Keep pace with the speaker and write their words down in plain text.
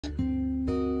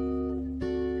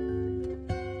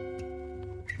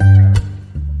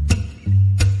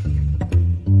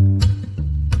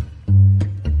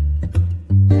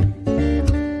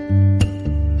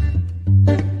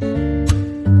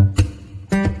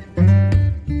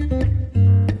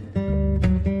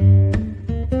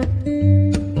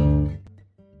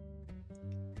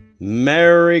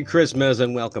Merry Christmas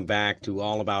and welcome back to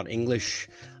All About English.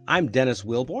 I'm Dennis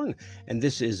Wilborn, and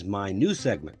this is my new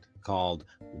segment called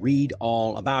Read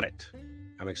All About It.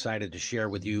 I'm excited to share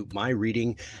with you my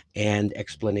reading and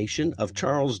explanation of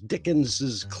Charles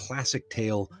Dickens's classic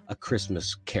tale, A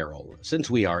Christmas Carol, since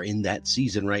we are in that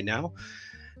season right now.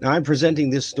 Now, I'm presenting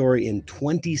this story in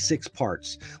 26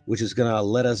 parts, which is going to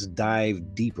let us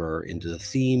dive deeper into the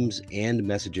themes and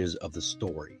messages of the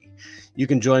story. You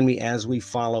can join me as we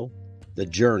follow the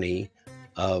journey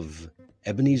of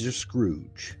Ebenezer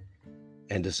Scrooge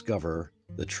and discover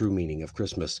the true meaning of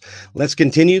Christmas. Let's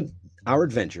continue our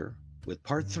adventure with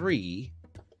part 3,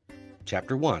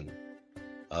 chapter 1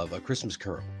 of A Christmas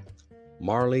Carol,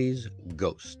 Marley's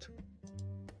Ghost.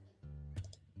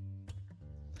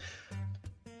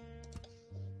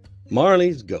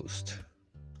 Marley's Ghost.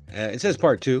 It says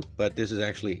part 2, but this is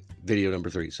actually video number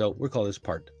 3, so we'll call this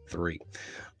part 3.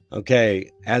 Okay,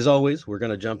 as always, we're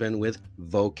going to jump in with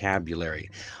vocabulary.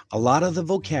 A lot of the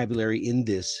vocabulary in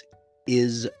this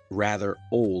is rather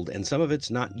old, and some of it's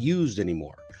not used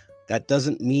anymore. That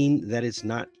doesn't mean that it's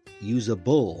not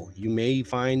usable. You may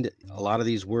find a lot of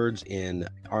these words in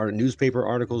our newspaper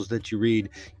articles that you read.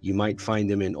 You might find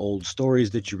them in old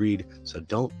stories that you read. So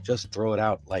don't just throw it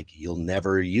out like you'll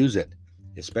never use it,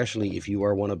 especially if you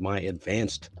are one of my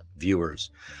advanced viewers.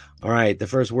 All right, the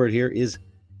first word here is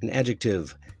an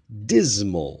adjective.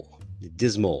 Dismal,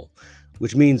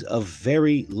 which means of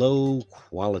very low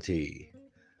quality.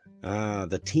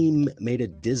 The team made a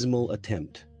dismal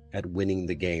attempt at winning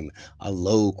the game, a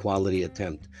low quality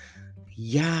attempt.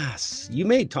 Yes, you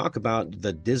may talk about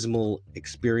the dismal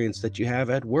experience that you have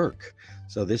at work.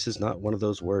 So this is not one of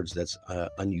those words that's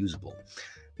unusable.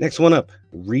 Next one up,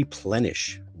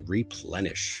 replenish.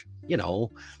 You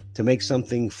know, to make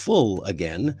something full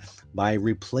again by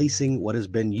replacing what has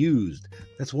been used.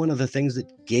 That's one of the things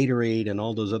that Gatorade and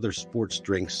all those other sports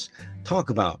drinks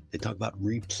talk about. They talk about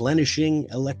replenishing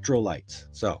electrolytes.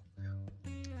 So,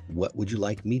 what would you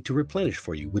like me to replenish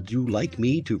for you? Would you like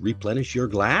me to replenish your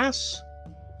glass?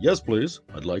 Yes, please.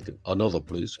 I'd like another,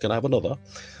 please. Can I have another?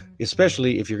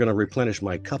 Especially if you're going to replenish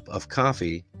my cup of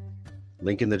coffee.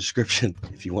 Link in the description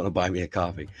if you want to buy me a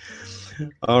coffee.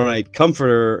 All right,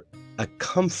 comforter. A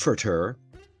comforter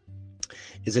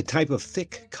is a type of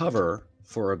thick cover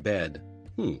for a bed.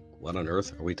 What on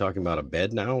earth? Are we talking about a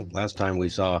bed now? Last time we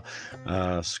saw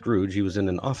Scrooge, he was in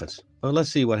an office. Well, let's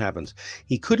see what happens.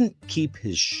 He couldn't keep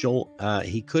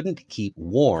he couldn't keep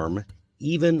warm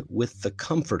even with the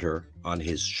comforter on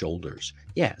his shoulders.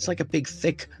 Yeah, it's like a big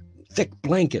thick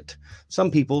blanket.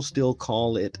 Some people still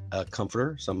call it a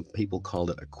comforter. Some people call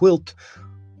it a quilt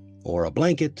or a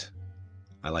blanket.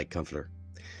 I like comforter.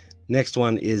 Next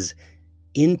one is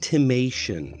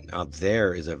intimation. Now,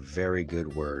 there is a very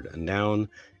good word. A noun.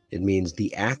 It means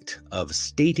the act of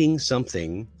stating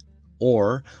something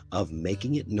or of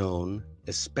making it known,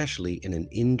 especially in an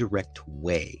indirect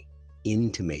way.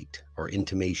 Intimate or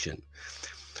intimation.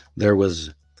 There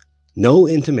was no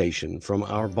intimation from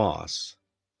our boss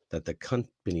that the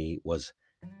company was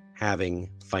having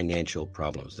financial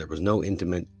problems. There was no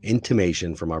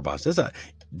intimation from our boss.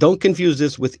 Don't confuse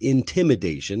this with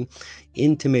intimidation.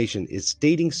 Intimation is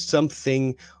stating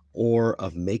something or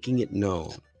of making it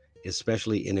known,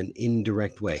 especially in an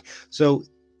indirect way. So,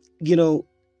 you know,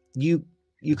 you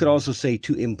could also say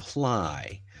to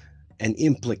imply, an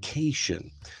implication.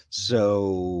 So,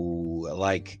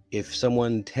 like if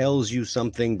someone tells you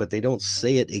something, but they don't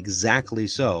say it exactly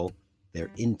so,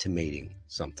 they're intimating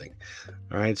something.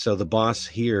 All right, so the boss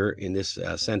here in this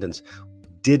sentence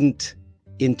didn't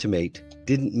intimate,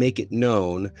 didn't make it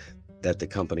known that the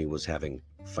company was having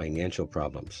financial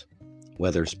problems,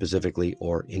 whether specifically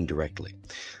or indirectly.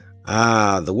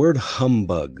 The word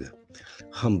humbug.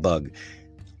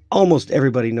 Almost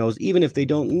everybody knows, even if they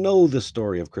don't know the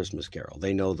story of Christmas Carol,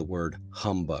 they know the word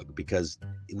humbug because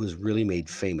it was really made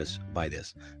famous by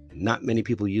this. Not many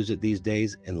people use it these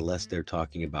days unless they're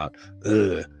talking about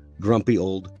grumpy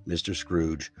old Mr.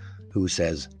 Scrooge who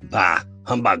says, bah,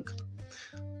 humbug.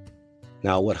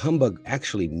 Now, what humbug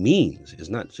actually means is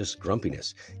not just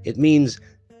grumpiness. It means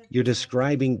you're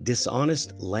describing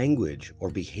dishonest language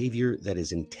or behavior that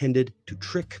is intended to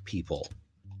trick people.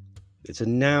 It's a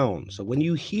noun. So when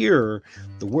you hear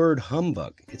the word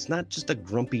humbug, it's not just a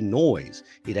grumpy noise.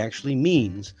 It actually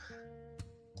means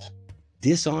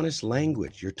dishonest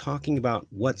language. You're talking about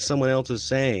what someone else is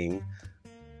saying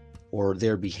or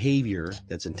their behavior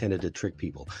that's intended to trick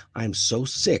people. I'm so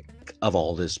sick of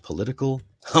all this political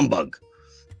humbug.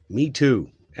 Me too.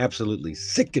 Absolutely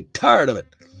sick and tired of it.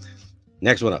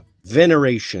 Next one up.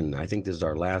 Veneration. I think this is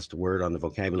our last word on the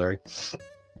vocabulary.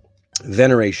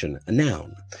 Veneration, a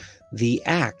noun. The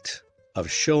act of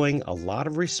showing a lot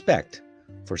of respect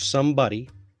for somebody,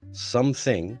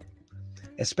 something,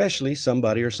 especially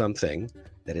somebody or something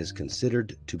that is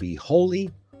considered to be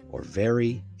holy or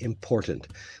very important.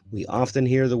 We often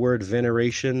hear the word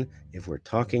veneration if we're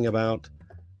talking about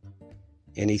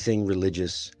anything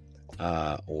religious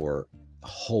or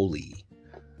holy.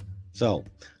 So,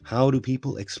 how do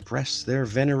people express their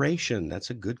veneration? That's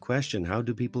a good question. How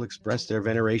do people express their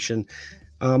veneration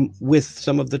with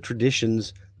some of the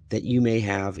traditions that you may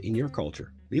have in your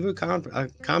culture? Leave a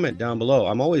comment down below.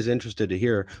 I'm always interested to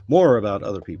hear more about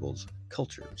other people's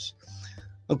cultures.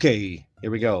 Okay,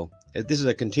 here we go. This is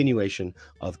a continuation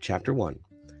of Chapter 1,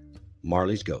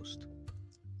 Marley's Ghost.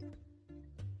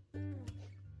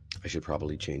 I should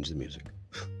probably change the music.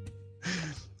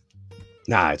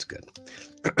 Nah, it's good.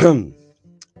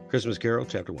 Christmas Carol,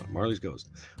 Chapter 1, Marley's Ghost.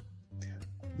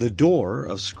 The door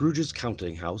of Scrooge's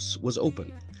counting house was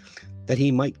open, that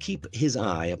he might keep his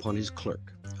eye upon his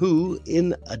clerk, who,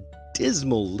 in a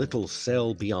dismal little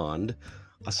cell beyond,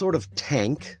 a sort of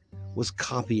tank, was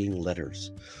copying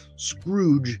letters.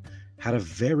 Scrooge had a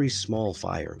very small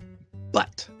fire,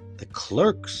 but the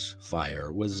clerk's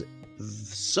fire was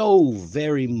so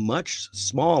very much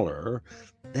smaller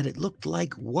that it looked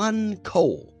like one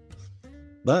coal.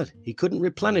 But he couldn't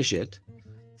replenish it,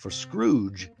 for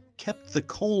Scrooge kept the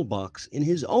coal box in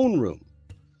his own room.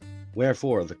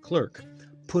 Wherefore the clerk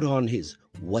put on his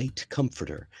white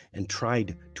comforter and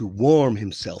tried to warm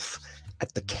himself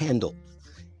at the candle,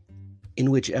 in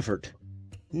which effort,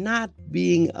 not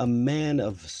being a man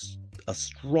of a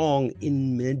strong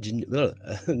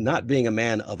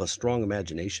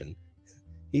imagination,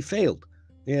 he failed.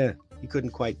 Yeah, he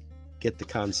couldn't quite get the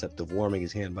concept of warming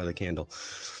his hand by the candle.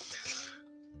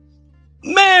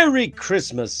 "Merry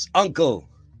Christmas, Uncle!"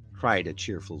 cried a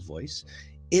cheerful voice.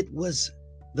 It was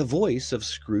the voice of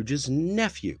Scrooge's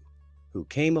nephew, who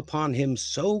came upon him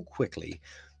so quickly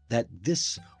that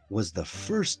this was the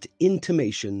first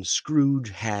intimation Scrooge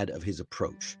had of his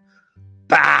approach.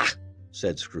 "Bah!"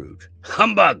 said Scrooge.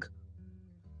 "Humbug!"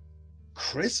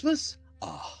 "Christmas? A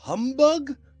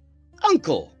humbug?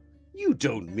 Uncle, you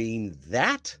don't mean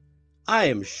that, I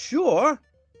am sure."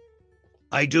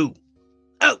 "I do.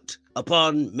 Out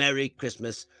upon Merry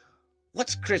Christmas!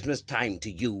 What's Christmas time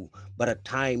to you but a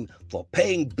time for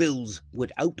paying bills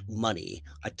without money,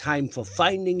 a time for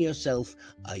finding yourself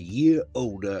a year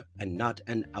older and not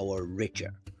an hour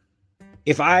richer?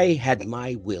 If I had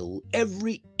my will,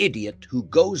 every idiot who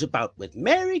goes about with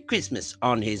Merry Christmas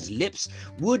on his lips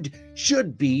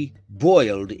should be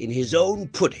boiled in his own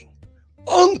pudding.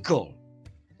 Uncle!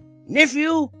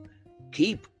 Nephew,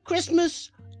 keep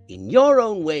Christmas in your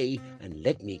own way and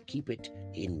let me keep it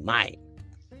in mine."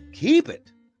 "Keep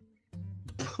it?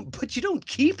 But you don't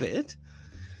keep it."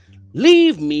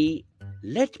 "Let me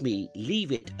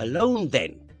leave it alone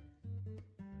then.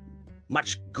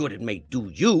 Much good it may do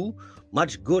you,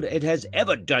 much good it has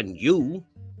ever done you."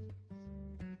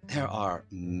 "There are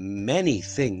many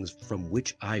things from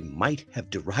which I might have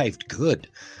derived good,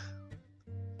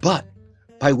 but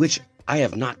by which I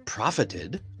have not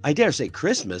profited. I dare say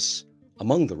Christmas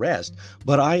among the rest,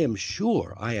 but I am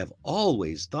sure I have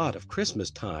always thought of Christmas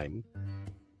time,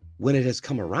 when it has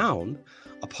come around,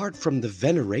 apart from the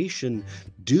veneration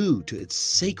due to its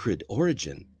sacred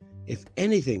origin, if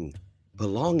anything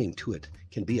belonging to it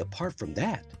can be apart from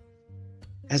that,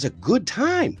 as a good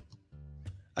time,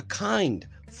 a kind,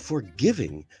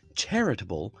 forgiving,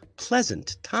 charitable,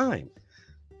 pleasant time.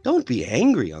 Don't be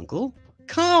angry, Uncle.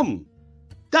 Come,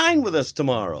 dine with us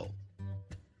tomorrow."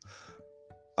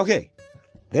 Okay,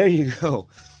 there you go.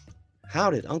 How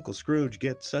did Uncle Scrooge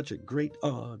get such a great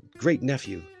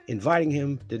nephew, inviting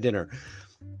him to dinner?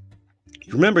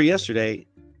 You remember yesterday,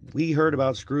 we heard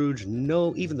about Scrooge.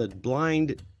 No, even the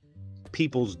blind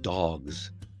people's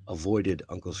dogs avoided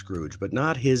Uncle Scrooge, but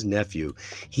not his nephew.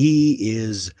 He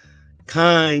is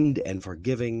kind and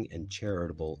forgiving and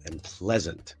charitable and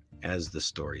pleasant, as the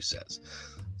story says.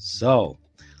 So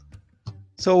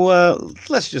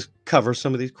let's just cover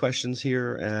some of these questions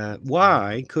here.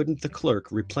 Why couldn't the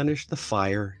clerk replenish the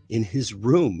fire in his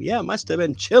room? Yeah, it must have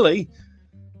been chilly.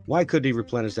 Why couldn't he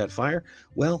replenish that fire?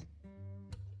 Well,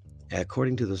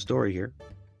 according to the story here,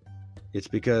 it's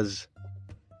because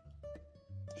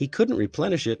he couldn't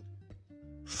replenish it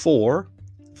for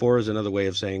is another way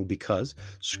of saying because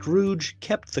Scrooge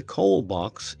kept the coal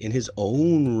box in his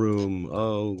own room.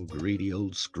 Oh, greedy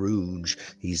old Scrooge.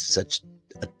 He's such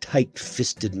a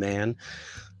tight-fisted man.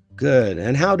 Good.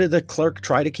 And how did the clerk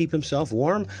try to keep himself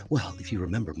warm? Well, if you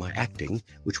remember my acting,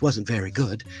 which wasn't very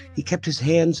good, he kept his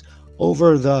hands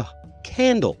over the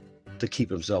candle to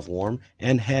keep himself warm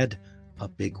and had a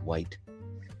big white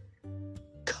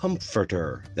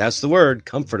comforter. That's the word,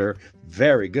 comforter.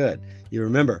 Very good. You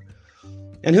remember.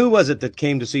 And who was it that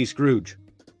came to see Scrooge?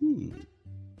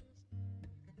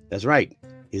 That's right.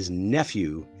 His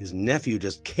nephew. His nephew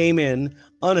just came in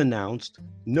unannounced.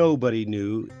 Nobody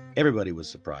knew. Everybody was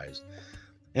surprised.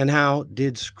 And how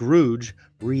did Scrooge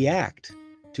react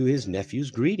to his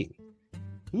nephew's greeting?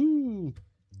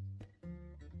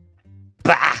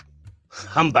 Bah!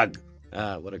 Humbug!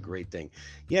 What a great thing.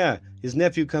 Yeah, his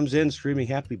nephew comes in screaming,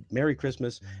 Merry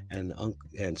Christmas,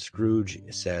 and Scrooge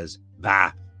says,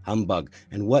 bah, humbug.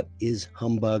 And what is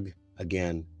humbug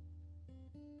again?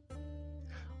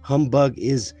 Humbug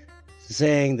is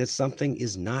saying that something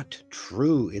is not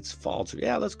true. It's false.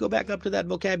 Yeah, let's go back up to that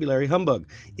vocabulary. Humbug.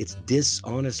 It's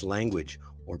dishonest language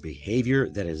or behavior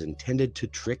that is intended to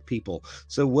trick people.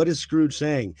 So what is Scrooge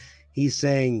saying? He's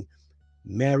saying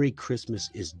Merry Christmas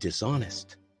is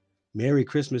dishonest. Merry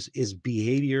Christmas is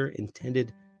behavior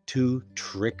intended to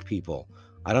trick people.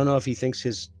 I don't know if he thinks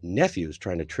his nephew is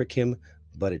trying to trick him,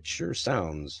 but it sure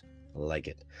sounds like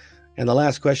it. And the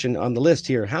last question on the list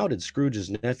here, how did Scrooge's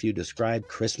nephew describe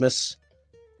Christmas?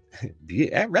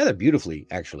 Rather beautifully,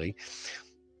 actually.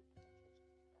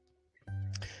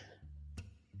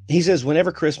 He says,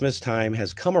 whenever Christmas time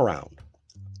has come around,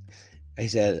 he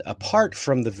said, apart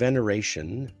from the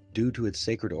veneration due to its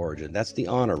sacred origin, that's the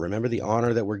honor. Remember the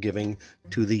honor that we're giving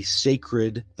to the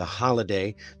sacred, the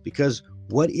holiday, because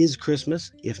what is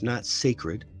Christmas if not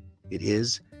sacred? It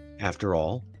is, after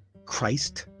all,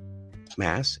 Christ.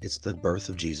 Mass, it's the birth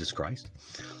of Jesus Christ.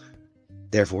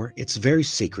 Therefore, it's very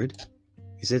sacred.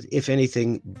 He said, if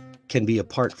anything can be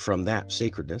apart from that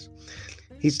sacredness,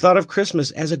 he's thought of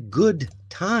Christmas as a good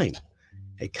time,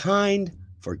 a kind,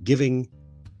 forgiving,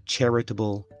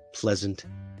 charitable, pleasant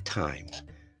time.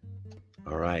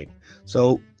 All right.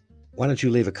 So why don't you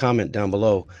leave a comment down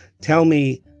below? Tell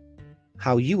me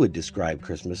how you would describe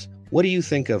Christmas. What do you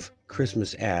think of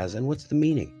Christmas as, and what's the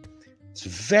meaning? It's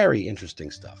very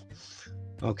interesting stuff.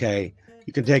 Okay,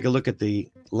 you can take a look at the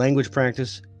language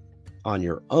practice on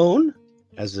your own,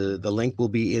 as the link will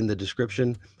be in the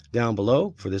description down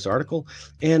below for this article.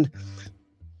 And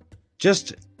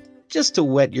just to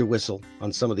wet your whistle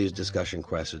on some of these discussion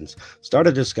questions, start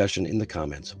a discussion in the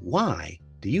comments. Why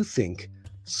do you think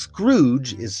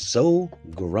Scrooge is so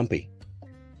grumpy?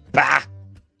 Bah!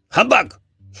 Humbug!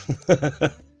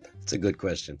 It's a good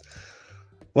question.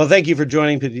 Well, thank you for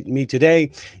joining me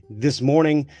today, this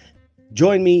morning.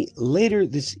 Join me later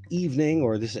this evening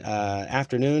or this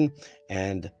afternoon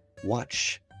and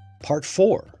watch part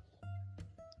 4.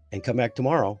 And come back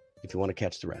tomorrow if you want to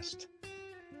catch the rest.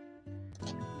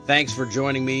 Thanks for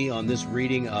joining me on this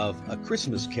reading of A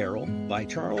Christmas Carol by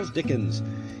Charles Dickens.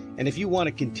 And if you want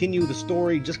to continue the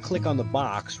story, just click on the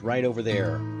box right over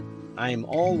there. I am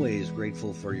always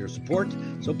grateful for your support,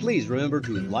 so please remember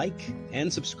to like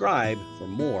and subscribe for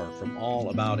more from All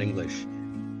About English.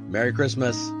 Merry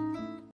Christmas!